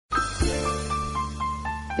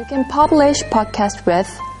You can publish podcast with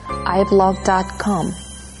iblog.com.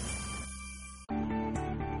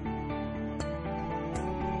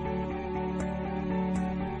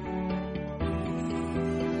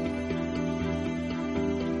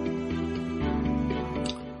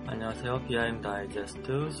 안녕하세요. BIM 다이제스트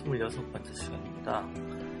 26번째 시간입니다.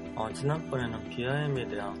 지난번에는 BIM에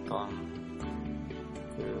대한 어떤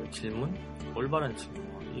질문, 올바른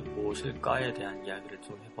질문이 무엇일까에 대한 이야기를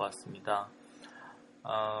좀 해보았습니다.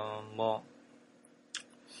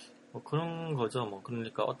 그런 거죠.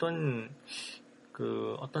 그러니까 어떤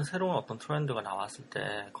새로운 어떤 트렌드가 나왔을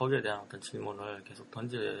때 거기에 대한 어떤 질문을 계속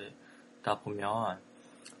던지다 보면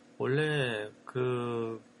원래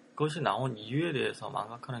그것이 나온 이유에 대해서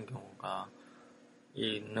망각하는 경우가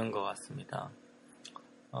있는 것 같습니다.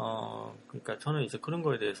 그러니까 저는 이제 그런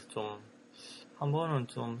거에 대해서 좀 한 번은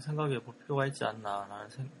좀 생각해 볼 필요가 있지 않나라는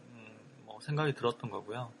생각이 들었던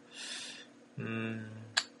거고요.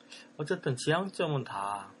 어쨌든 지향점은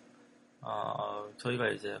다 저희가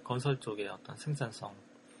이제 건설 쪽의 어떤 생산성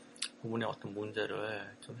부분의 어떤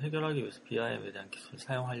문제를 좀 해결하기 위해서 BIM에 대한 기술을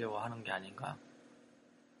사용하려고 하는 게 아닌가.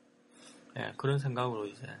 그런 생각으로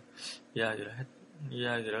이제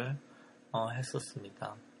이야기를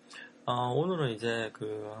했었습니다. 오늘은 이제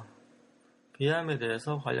BIM에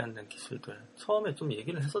대해서 관련된 기술들 처음에 좀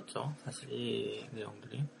얘기를 했었죠. 사실 이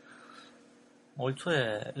내용들이 올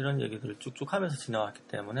초에 이런 얘기들을 쭉쭉 하면서 지나왔기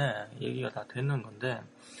때문에 얘기가 다 되는 건데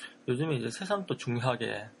요즘에 이제 새삼 또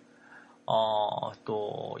중요하게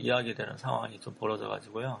또 이야기되는 상황이 좀 벌어져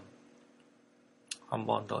가지고요. 한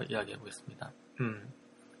번 더 이야기해 보겠습니다.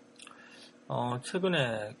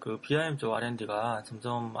 최근에 BIM 쪽 R&D가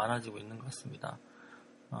점점 많아지고 있는 것 같습니다.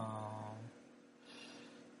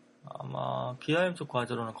 아마 BIM 쪽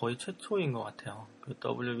과제로는 거의 최초인 것 같아요.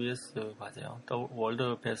 WBS 과제요.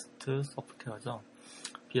 월드 베스트 소프트웨어죠.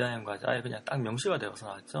 BIM 과제. 아예 그냥 딱 명시가 되어서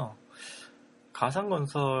나왔죠.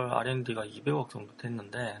 가상건설 R&D가 200억 정도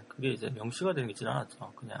됐는데 그게 이제 명시가 되는 게 있진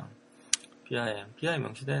않았죠. 그냥 BIM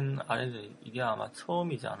명시된 R&D 이게 아마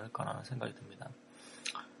처음이지 않을까라는 생각이 듭니다.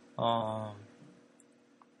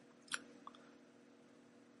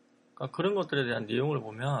 그러니까 그런 것들에 대한 내용을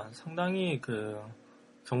보면 상당히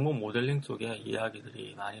정보 모델링 쪽에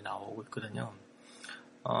이야기들이 많이 나오고 있거든요.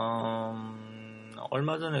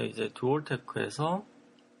 얼마 전에 이제 듀얼테크에서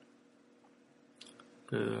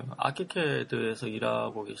아키캐드에서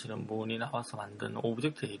일하고 계시는 분이 나와서 만든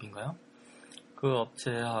오브젝트 앱인가요? 그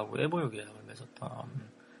업체하고 에보유 계약을 맺었던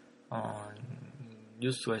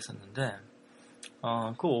뉴스가 있었는데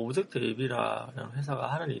그 오브젝트 앱이라는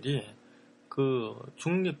회사가 하는 일이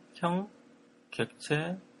중립형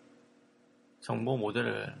객체 정보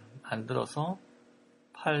모델을 만들어서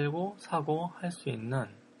팔고 사고 할 수 있는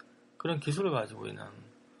그런 기술을 가지고 있는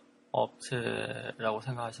업체라고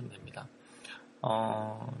생각하시면 됩니다.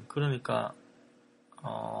 그러니까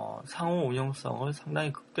상호 운용성을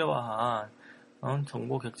상당히 극대화한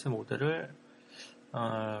정보 객체 모델을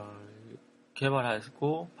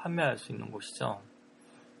개발하고 판매할 수 있는 곳이죠.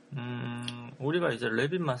 우리가 이제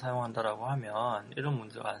레빗만 사용한다라고 하면 이런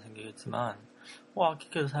문제가 안 생기겠지만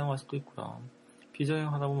아키캐드 사용할 수도 있고요.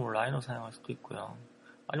 비정형 하다 보면 라이너 사용할 수도 있고요.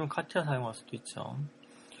 아니면 카티아 사용할 수도 있죠.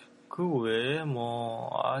 그 외에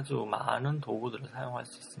아주 많은 도구들을 사용할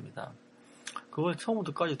수 있습니다. 그걸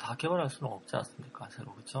처음부터까지 다 개발할 수는 없지 않습니까?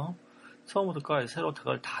 새로, 그쵸? 처음부터까지 새로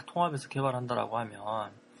그걸 다 통합해서 개발한다라고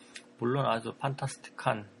하면 물론 아주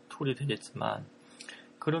판타스틱한 툴이 되겠지만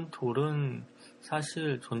그런 툴은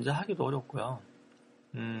사실 존재하기도 어렵고요.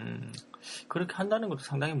 그렇게 한다는 것도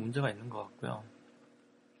상당히 문제가 있는 것 같고요.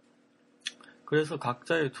 그래서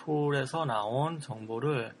각자의 툴에서 나온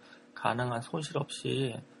정보를 가능한 손실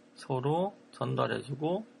없이 서로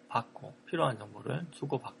전달해주고 받고 필요한 정보를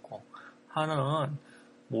주고받고 하는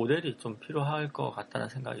모델이 좀 필요할 것 같다는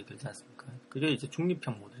생각이 들지 않습니까? 그게 이제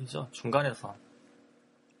중립형 모델이죠. 중간에서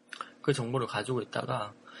그 정보를 가지고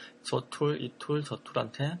있다가 저 툴, 이 툴, 저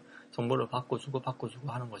툴한테 정보를 바꿔주고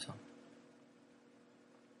하는 거죠.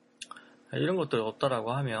 이런 것들이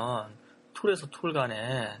없다라고 하면 툴에서 툴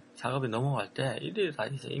간에 작업이 넘어갈 때 일일이 다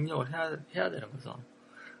이제 입력을 해야 되는 거죠.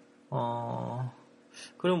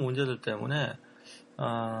 그런 문제들 때문에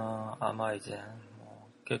아마 이제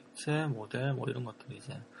객체 모델 이런 것들이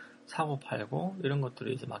이제 사고 팔고 이런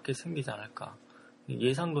것들이 이제 맞게 생기지 않을까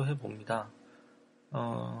예상도 해봅니다.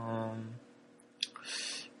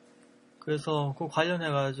 그래서 그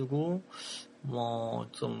관련해가지고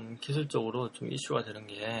좀 기술적으로 좀 이슈가 되는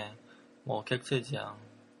게 객체 지향,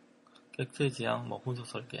 분석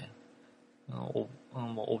설계,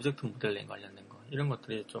 오브젝트 모델링 관련된 거 이런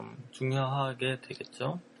것들이 좀 중요하게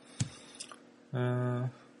되겠죠.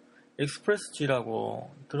 익스프레스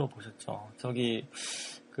G라고 들어보셨죠? 저기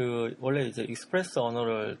원래 이제 익스프레스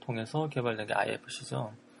언어를 통해서 개발된 게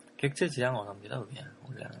IFC죠. 객체 지향 언어입니다, 그게,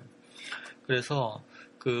 원래는. 그래서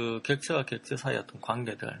객체와 객체 사이 어떤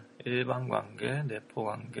관계들, 일반 관계, 내포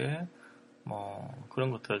관계,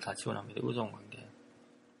 그런 것들을 다 지원합니다. 의존 관계.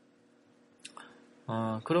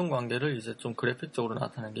 그런 관계를 이제 좀 그래픽적으로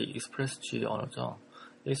나타내는 게 익스프레스-G 언어죠.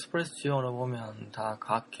 익스프레스-G 언어 보면 다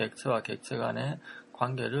각 객체와 객체 간의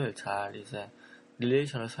관계를 잘 이제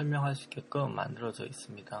릴레이션을 설명할 수 있게끔 만들어져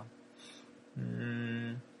있습니다.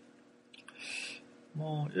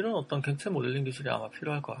 이런 어떤 객체 모델링 기술이 아마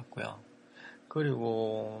필요할 것 같고요.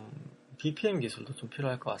 그리고 BPM 기술도 좀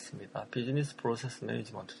필요할 것 같습니다. 비즈니스 프로세스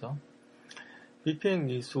매니지먼트죠. BPM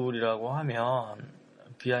기술이라고 하면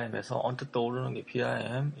BIM에서 언뜻 떠오르는 게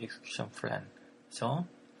BIM Execution Plan이죠.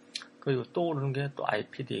 그리고 떠오르는 게 또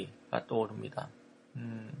IPD가 떠오릅니다.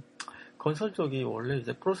 건설 쪽이 원래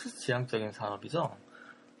이제 프로세스 지향적인 산업이죠.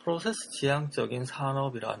 프로세스 지향적인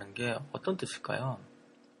산업이라는 게 어떤 뜻일까요?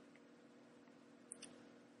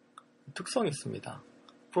 특성이 있습니다.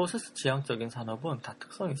 프로세스 지향적인 산업은 다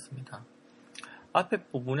특성이 있습니다. 앞에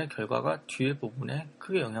부분의 결과가 뒤에 부분에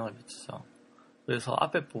크게 영향을 미치죠. 그래서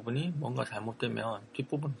앞에 부분이 뭔가 잘못되면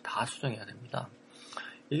뒷부분은 다 수정해야 됩니다.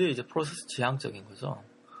 이게 이제 프로세스 지향적인 거죠.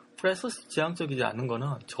 프로세스 지향적이지 않은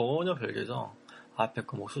거는 전혀 별개죠. 앞에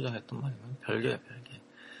거 뭐 수정했던 말이면 별개예요, 별개.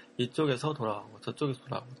 이쪽에서 돌아가고 저쪽에서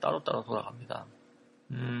돌아가고 따로따로 돌아갑니다.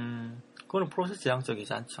 그거는 프로세스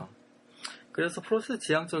지향적이지 않죠. 그래서 프로세스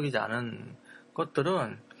지향적이지 않은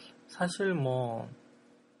것들은 사실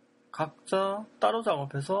각자 따로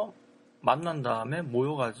작업해서 만난 다음에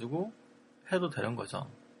모여가지고 해도 되는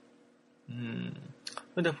거죠.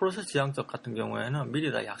 근데 프로세스 지향적 같은 경우에는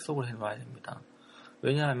미리 다 약속을 해놔야 됩니다.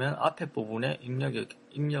 왜냐하면 앞에 부분의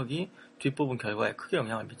입력이 뒷부분 결과에 크게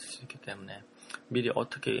영향을 미칠 수 있기 때문에 미리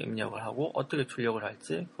어떻게 입력을 하고 어떻게 출력을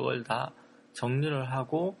할지 그걸 다 정리를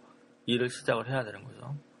하고 일을 시작을 해야 되는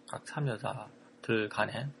거죠. 각 참여자들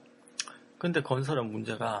간에. 근데 건설은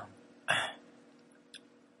문제가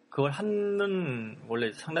그걸 하는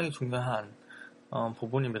원래 상당히 중요한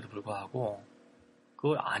부분임에도 불구하고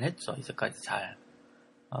그걸 안 했죠. 이제까지 잘.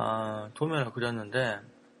 도면을 그렸는데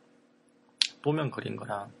도면 그린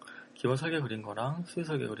거랑 기본 설계 그린 거랑 수위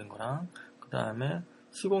설계 그린 거랑 그 다음에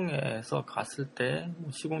시공에서 갔을 때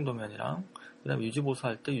시공 도면이랑 그 다음에 유지보수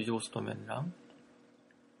할 때 유지보수 도면이랑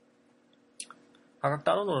각각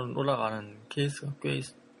따로 올라가는 케이스가 꽤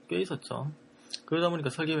있었죠. 그러다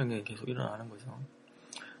보니까 설계 변경이 계속 일어나는 거죠.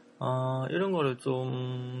 이런 거를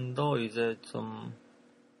좀 더 이제 좀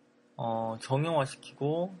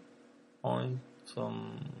정형화시키고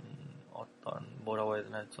좀 뭐라고 해야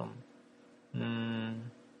되나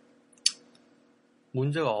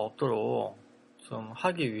문제가 없도록 좀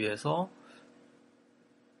하기 위해서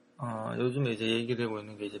요즘에 이제 얘기되고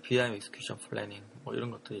있는 게 이제 BIM Execution Planning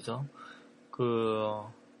이런 것들이죠.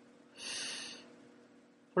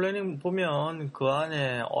 플래닝 보면 그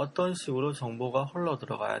안에 어떤 식으로 정보가 흘러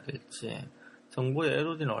들어가야 될지, 정보의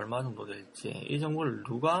LOD는 얼마 정도 될지, 이 정보를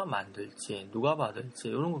누가 만들지, 누가 받을지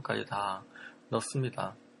이런 것까지 다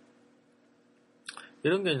넣습니다.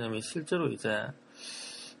 이런 개념이 실제로 이제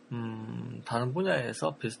다른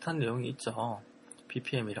분야에서 비슷한 내용이 있죠.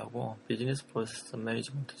 BPM이라고 비즈니스 프로세스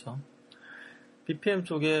매니지먼트죠. BPM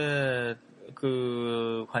쪽에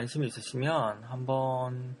관심이 있으시면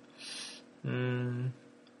한번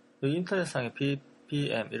여기 인터넷상에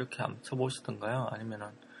BPM 이렇게 한번 쳐보시던가요? 아니면은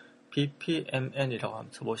BPMN이라고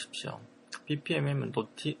한번 쳐보십시오. BPM은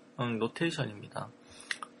노테이션입니다.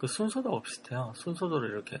 그 순서도가 비슷해요. 순서도를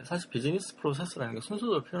이렇게 사실 비즈니스 프로세스라는 게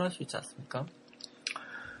순서도를 표현할 수 있지 않습니까?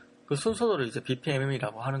 그 순서도를 이제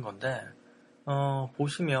BPM이라고 하는 건데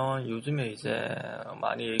보시면 요즘에 이제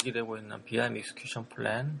많이 얘기되고 있는 BIM Execution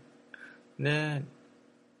Plan에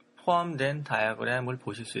포함된 다이어그램을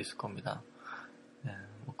보실 수 있을 겁니다. 네,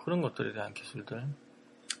 그런 것들에 대한 기술들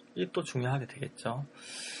이 또 중요하게 되겠죠.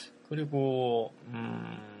 그리고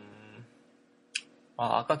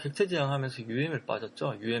아까 객체 지향하면서 UML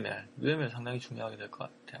빠졌죠. UML 상당히 중요하게 될 것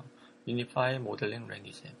같아요. Unified Modeling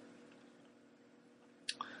Language.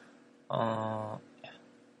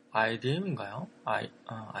 IDM인가요?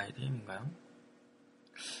 IDM인가요?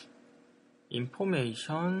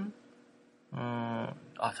 Information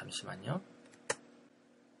잠시만요.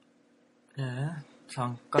 예,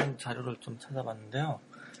 잠깐 자료를 좀 찾아봤는데요.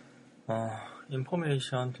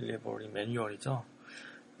 Information Delivery Manual이죠.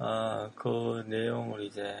 그 내용을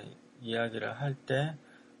이제 이야기를 할 때,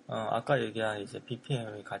 아까 얘기한 이제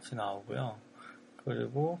BPM이 같이 나오고요.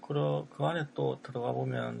 그리고 그 안에 또 들어가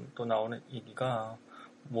보면 또 나오는 얘기가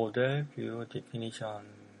모델 뷰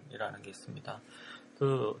디피니션이라는 게 있습니다.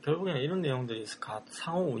 결국에는 이런 내용들이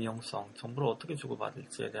상호 운영성, 정보를 어떻게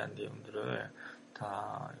주고받을지에 대한 내용들을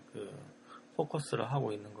다 포커스를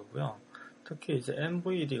하고 있는 거고요. 특히 이제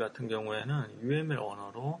MVD 같은 경우에는 UML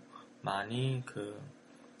언어로 많이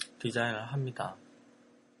디자인을 합니다.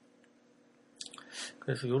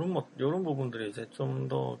 그래서 요런 부분들이 이제 좀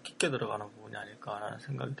더 깊게 들어가는 부분이 아닐까라는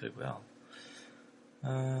생각이 들고요.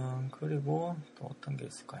 그리고 또 어떤 게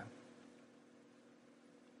있을까요?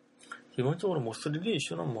 기본적으로 3D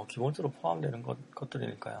이슈는 기본적으로 포함되는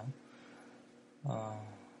것들이니까요.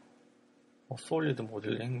 솔리드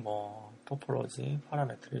모델링, 토폴로지,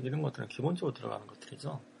 파라메트릭 이런 것들은 기본적으로 들어가는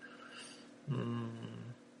것들이죠.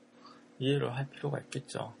 이해를 할 필요가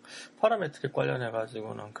있겠죠. 파라메트릭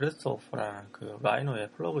관련해가지고는 그래스오퍼라는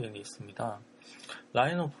라이노의 플러그인이 있습니다.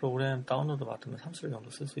 라이노 프로그램 다운로드 받으면 30일 정도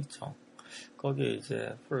쓸 수 있죠. 거기에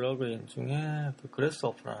이제 플러그인 중에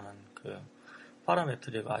그래스오퍼라는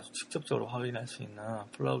파라메트릭을 아주 직접적으로 확인할 수 있는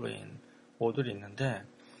플러그인 모듈이 있는데,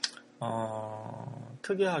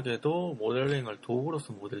 특이하게도 모델링을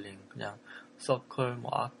도구로서 모델링, 그냥 서클,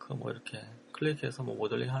 아크, 이렇게 클릭해서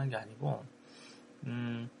모델링 하는 게 아니고,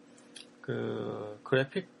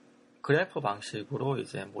 그래프 방식으로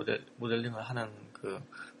이제 모델링을 하는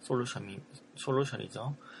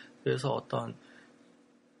솔루션이죠. 그래서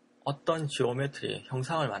어떤 지오메트리,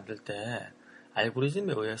 형상을 만들 때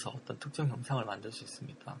알고리즘에 의해서 어떤 특정 형상을 만들 수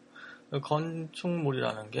있습니다.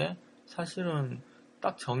 건축물이라는 게 사실은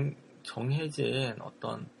딱 정해진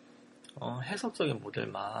어떤 해석적인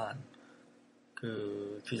모델만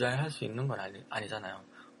디자인할 수 있는 건 아니잖아요.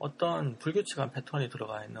 어떤 불규칙한 패턴이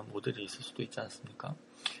들어가 있는 모델이 있을 수도 있지 않습니까?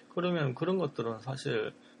 그러면 그런 것들은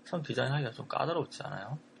사실 참 디자인하기가 좀 까다롭지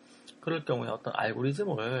않아요? 그럴 경우에 어떤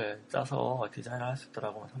알고리즘을 짜서 디자인을 할 수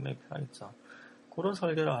있더라고는 상당히 편하겠죠. 그런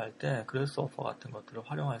설계를 할 때 그래스오퍼 같은 것들을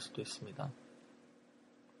활용할 수도 있습니다.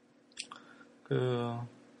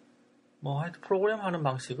 하여튼 프로그램 하는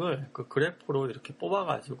방식을 그래프로 이렇게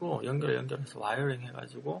뽑아가지고 연결해서 와이어링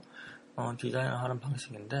해가지고 디자인을 하는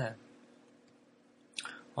방식인데,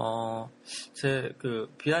 제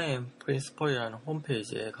BIM 프린시펄이라는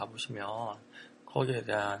홈페이지에 가보시면 거기에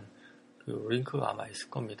대한 링크가 아마 있을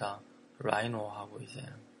겁니다. 라이노하고 이제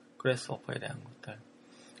그래스오퍼에 대한 것들.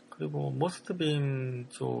 그리고 머스트빔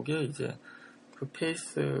쪽에 이제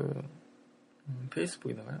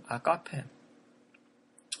페이스북인가요? 카페.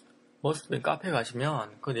 머스트빔 카페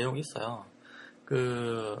가시면 그 내용이 있어요.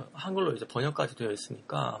 한글로 이제 번역까지 되어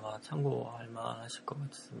있으니까 아마 참고할 만하실 것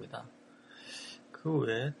같습니다. 그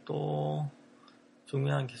외에 또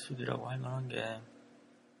중요한 기술이라고 할 만한 게,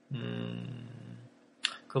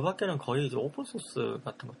 그 밖에는 거의 이제 오픈소스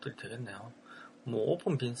같은 것들이 되겠네요.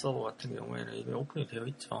 오픈 빔 서버 같은 경우에는 이미 오픈이 되어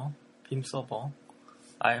있죠. 빔 서버.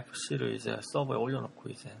 IFC를 이제 서버에 올려놓고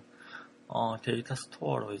이제, 데이터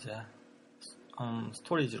스토어로 이제,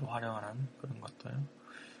 스토리지로 활용하는 그런 것들.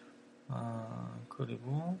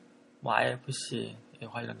 그리고, IFC에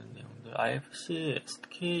관련된 내용들. IFC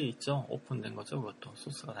SDK 있죠? 오픈된 거죠? 그것도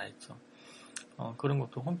소스가 다 있죠. 그런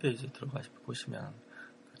것도 홈페이지에 들어가서 보시면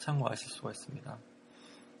참고하실 수가 있습니다.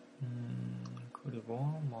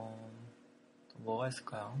 그리고 또 뭐가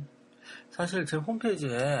있을까요? 사실 제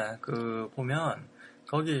홈페이지에 보면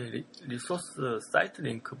거기 리소스 사이트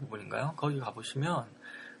링크 부분인가요? 거기 가보시면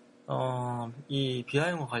이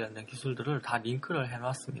BIM과 관련된 기술들을 다 링크를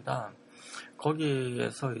해놨습니다.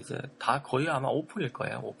 거기에서 이제 다 거의 아마 오픈일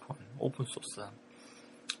거예요. 오픈 소스.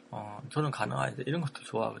 저는 가능한 이제 이런 것도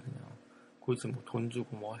좋아하거든요. 굳이 돈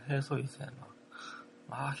주고 해서 이제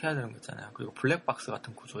막 해야 되는 거 있잖아요. 그리고 블랙박스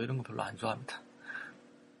같은 구조 이런 거 별로 안 좋아합니다.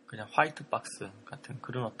 그냥 화이트 박스 같은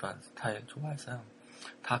그런 어떤 스타일 좋아해서요.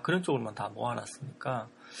 다 그런 쪽으로만 다 모아놨으니까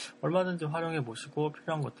얼마든지 활용해 보시고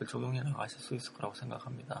필요한 것들 적용해 나가실 수 있을 거라고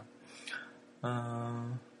생각합니다.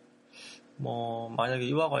 만약에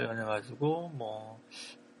이와 관련해가지고,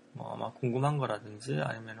 아마 궁금한 거라든지,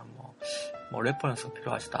 아니면은 레퍼런스가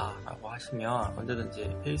필요하시다라고 하시면,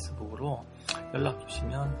 언제든지 페이스북으로 연락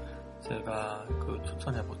주시면, 제가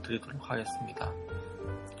추천해 드리도록 하겠습니다.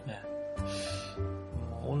 예.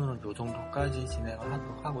 오늘은 요 정도까지 진행을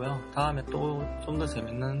하도록 하고요. 다음에 또 좀 더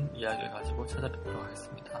재밌는 이야기를 가지고 찾아뵙도록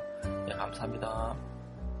하겠습니다. 예, 감사합니다.